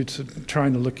institute's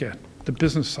trying to look at, the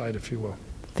business side, if you will.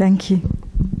 Thank you.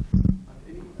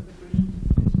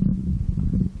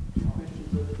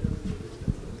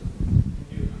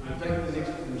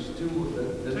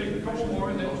 Take a couple more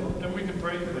and then we can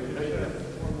break it.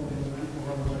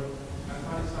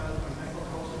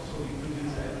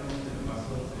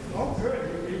 Oh,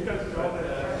 good. You've got to go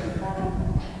there.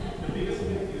 The biggest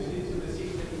thing you see to the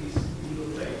system is legal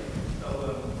trade. So,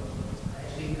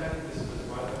 actually, kind of this is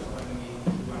why I'm finding it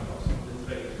one of the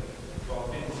trade. For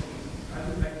offense, I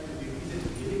would like to revisit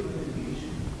the illegal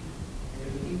litigation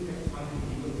and the impact on the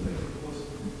legal trade because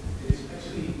it is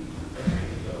actually a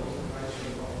critical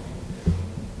question.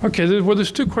 Okay, well,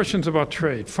 there's two questions about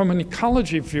trade. From an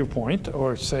ecology viewpoint,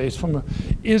 or say,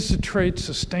 is the trade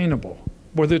sustainable,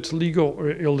 whether it's legal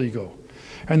or illegal?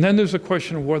 And then there's a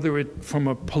question of whether it, from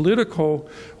a political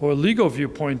or legal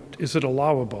viewpoint, is it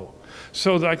allowable?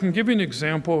 So that I can give you an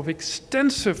example of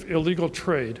extensive illegal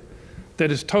trade that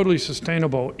is totally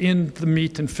sustainable in the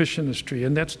meat and fish industry,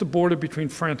 and that's the border between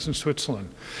France and Switzerland.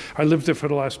 I lived there for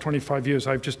the last 25 years.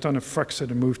 I've just done a Frexit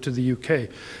and moved to the UK,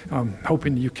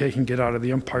 hoping the UK can get out of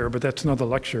the empire, but that's another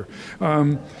lecture.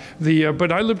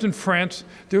 But I lived in France.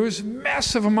 There was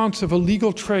massive amounts of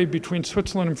illegal trade between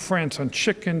Switzerland and France on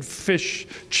chicken, fish,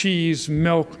 cheese,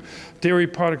 milk, dairy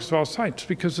products of all types,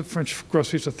 because the French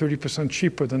groceries are 30%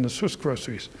 cheaper than the Swiss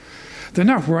groceries. They're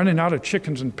not running out of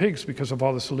chickens and pigs because of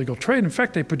all this illegal trade. In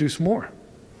fact, they produce more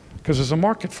because there's a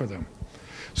market for them.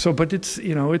 So, but it's,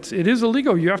 you know, it is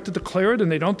illegal. You have to declare it,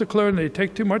 and they don't declare it, and they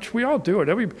take too much. We all do it.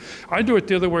 I do it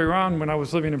the other way around when I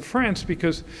was living in France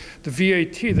because the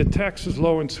VAT, the tax is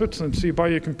low in Switzerland, so you buy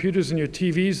your computers and your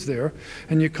TVs there,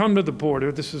 and you come to the border.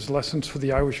 This is lessons for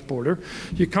the Irish border.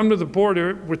 You come to the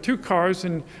border with two cars,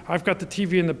 and I've got the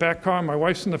TV in the back car, and my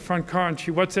wife's in the front car, and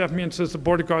she WhatsApps me and says, the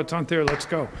border guards aren't there, let's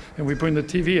go. And we bring the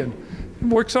TV in. It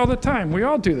works all the time. We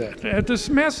all do that. At this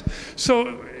mess.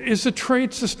 So is the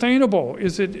trade sustainable?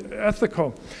 Is it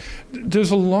ethical?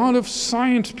 There's a lot of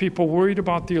science people worried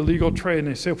about the illegal trade, and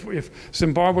they say if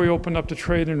Zimbabwe opened up the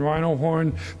trade in rhino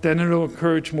horn, then it'll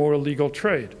encourage more illegal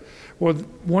trade. Well,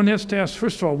 one has to ask,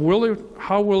 first of all,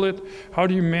 how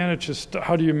do you manage this?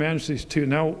 How do you manage these two?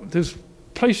 Now, there's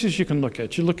places you can look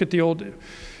at. You look at the old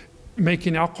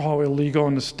making alcohol illegal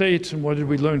in the States, and what did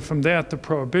we learn from that, the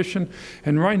prohibition.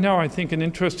 And right now, I think an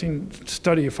interesting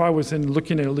study, if I was in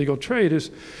looking at illegal trade,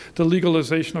 is the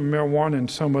legalization of marijuana in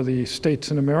some of the states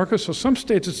in America. So some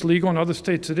states it's legal, in other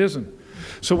states it isn't.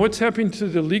 So what's happening to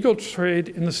the legal trade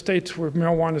in the states where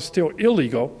marijuana is still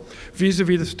illegal,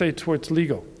 vis-a-vis the states where it's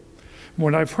legal?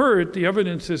 What I've heard, the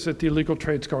evidence is that the illegal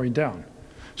trade's going down.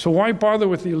 So why bother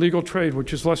with the illegal trade,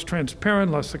 which is less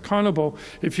transparent, less accountable,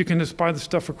 if you can just buy the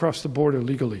stuff across the border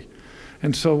legally?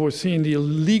 And so we're seeing the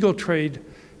illegal trade,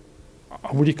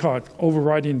 what do you call it,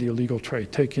 overriding the illegal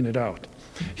trade, taking it out.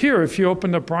 Here, if you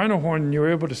opened up rhino horn and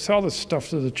you're able to sell this stuff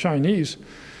to the Chinese,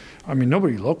 I mean,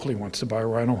 nobody locally wants to buy a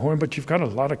rhino horn, but you've got a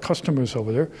lot of customers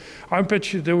over there. I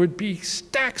bet you there would be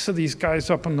stacks of these guys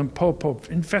up in Limpopo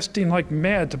investing like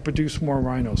mad to produce more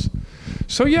rhinos.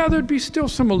 So yeah, there'd be still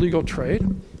some illegal trade,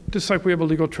 just like we have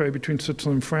illegal trade between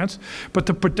Switzerland and France, but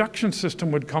the production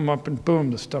system would come up and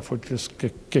boom, the stuff would just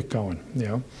get going, you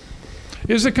know.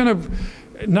 Is it going to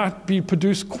not be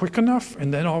produced quick enough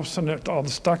and then all of a sudden all the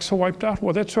stocks are wiped out?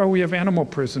 Well, that's why we have animal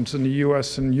prisons in the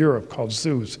US and Europe called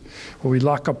zoos, where we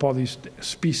lock up all these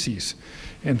species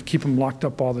and keep them locked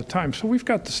up all the time. So we've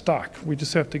got the stock. We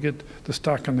just have to get the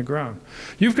stock on the ground.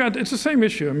 It's the same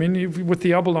issue. I mean, with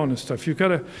the abalone and stuff, you've got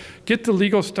to get the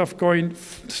legal stuff going,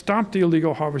 stop the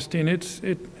illegal harvesting. And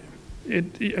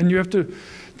you have to,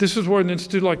 this is where an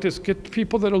institute like this, get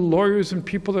people that are lawyers and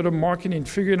people that are marketing,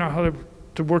 figuring out how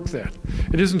to work that.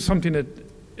 It isn't something that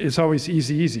is always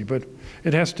easy, but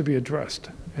it has to be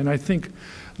addressed. And I think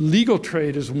legal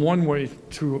trade is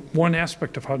one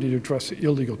aspect of how to address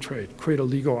illegal trade, create a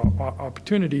legal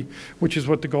opportunity, which is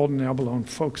what the golden abalone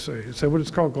folks say. It's what it's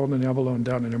called, golden abalone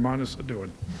down in Hermanus are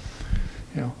doing.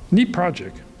 You know, neat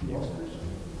project.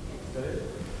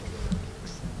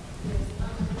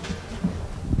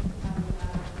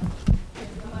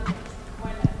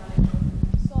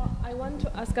 So I want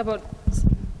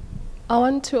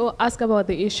to ask about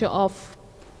the issue of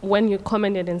when you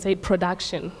commented and said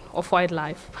production of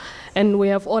wildlife, and we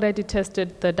have already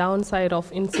tested the downside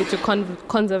of in situ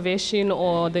conservation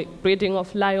or the breeding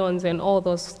of lions and all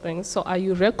those things. So are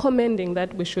you recommending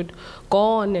that we should go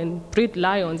on and breed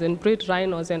lions and breed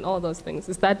rhinos and all those things?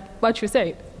 Is that what you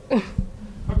said? Okay.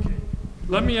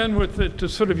 Let me end with the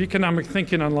sort of economic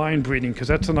thinking on lion breeding, because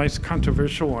that's a nice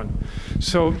controversial one.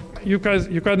 So you've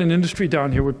got an industry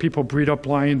down here where people breed up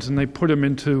lions and they put them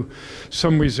into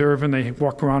some reserve and they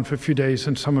walk around for a few days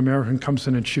and some American comes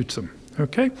in and shoots them,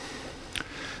 okay?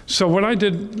 So what I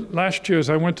did last year is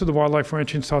I went to the Wildlife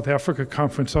Ranching South Africa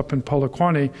conference up in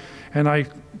Polokwane, and I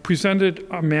presented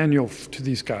a manual to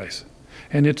these guys.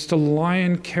 And it's the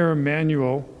Lion Care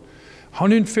Manual,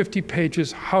 150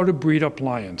 pages, how to breed up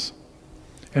lions.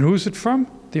 And who's it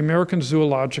from? The American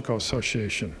Zoological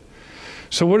Association.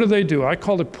 So what do? I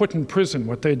call it put in prison,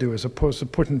 what they do, as opposed to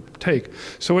put and take.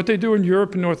 So what they do in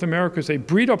Europe and North America is they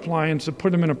breed up lions and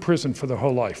put them in a prison for their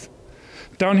whole life.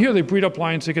 Down here, they breed up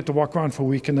lions, they get to walk around for a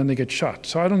week, and then they get shot.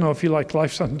 So I don't know if you like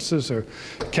life sentences or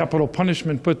capital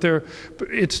punishment, but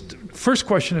first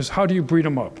question is, how do you breed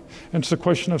them up? And it's a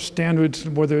question of standards,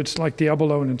 whether it's like the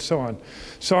abalone and so on.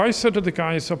 So I said to the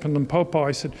guys up in Limpopo,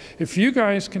 I said, if you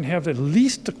guys can have at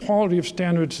least the quality of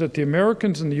standards that the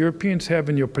Americans and the Europeans have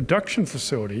in your production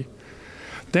facility,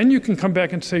 then you can come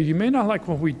back and say, you may not like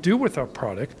what we do with our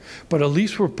product, but at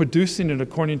least we're producing it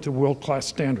according to world-class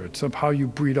standards of how you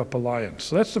breed up a lion.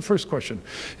 So that's the first question,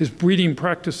 is breeding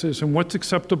practices and what's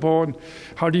acceptable and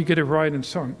how do you get it right and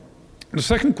so on. The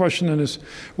second question then is,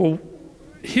 well,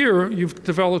 here you've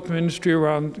developed an industry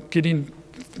around getting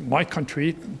my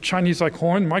country, Chinese like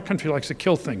horn, my country likes to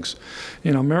kill things.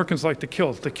 You know, Americans like to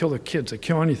kill their kids, they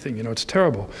kill anything, you know, it's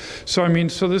terrible. So, I mean,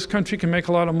 so this country can make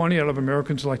a lot of money out of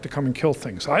Americans who like to come and kill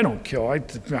things. I don't kill,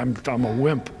 I'm a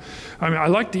wimp. I mean, I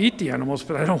like to eat the animals,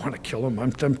 but I don't want to kill them.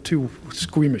 I'm too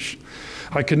squeamish.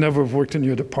 I could never have worked in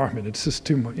your department. It's just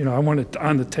too much, you know, I want it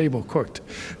on the table cooked.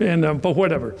 And, but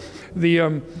whatever.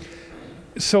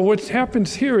 So what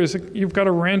happens here is you've got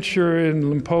a rancher in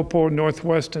Limpopo,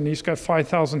 Northwest, and he's got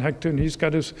 5,000 hectares, and he's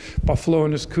got his buffalo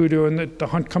and his kudu, and the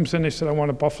hunt comes in, they said, I want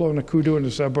a buffalo and a kudu and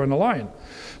a zebra and a lion.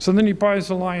 So then he buys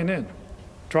the lion in,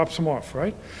 drops him off,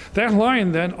 right? That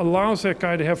lion then allows that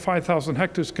guy to have 5,000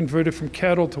 hectares converted from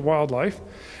cattle to wildlife.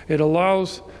 It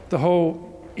allows the whole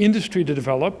industry to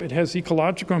develop. It has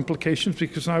ecological implications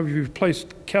because now we've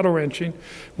replaced cattle ranching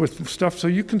with stuff. So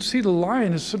you can see the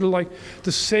lion is sort of like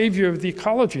the savior of the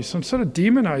ecology. So instead of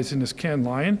demonizing this canned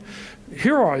lion,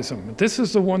 heroize him. This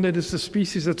is the one that is the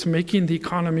species that's making the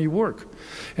economy work.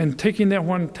 And taking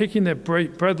that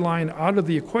bred lion out of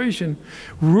the equation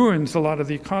ruins a lot of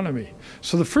the economy.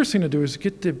 So the first thing to do is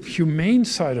get the humane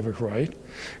side of it right.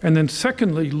 And then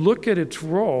secondly, look at its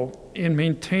role in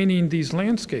maintaining these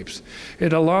landscapes.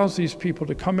 It allows these people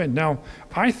to come in. Now,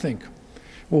 I think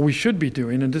what we should be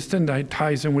doing, and this then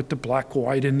ties in with the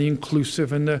black-white and the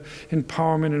inclusive and the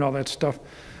empowerment and all that stuff,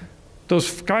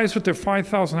 those guys with their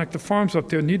 5,000 hectare farms up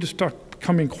there need to start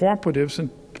becoming cooperatives and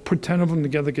put 10 of them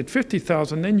together, get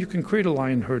 50,000, then you can create a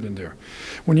lion herd in there.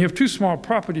 When you have two small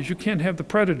properties, you can't have the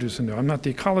predators in there. I'm not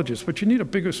the ecologist, but you need a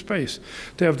bigger space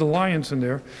to have the lions in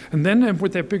there. And then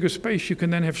with that bigger space, you can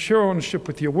then have share ownership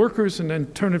with your workers and then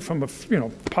turn it from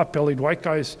pot-bellied white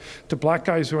guys to black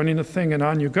guys running the thing, and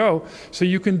on you go. So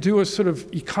you can do a sort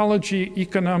of ecology,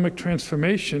 economic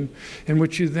transformation in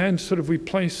which you then sort of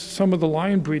replace some of the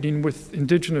lion breeding with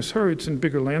indigenous herds in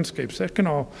bigger landscapes. That can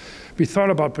all be thought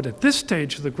about, but at this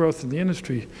stage of the growth of the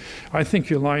industry, I think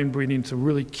your lion breeding is a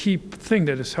really key thing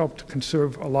that has helped to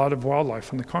conserve a lot of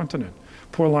wildlife on the continent.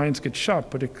 Poor lions get shot,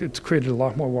 but it's created a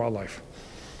lot more wildlife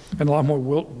and a lot more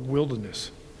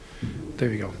wilderness.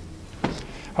 There you go.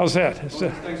 How's that?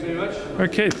 Thanks very much.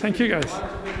 Okay, thank you guys.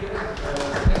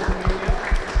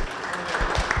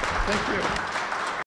 Thank you.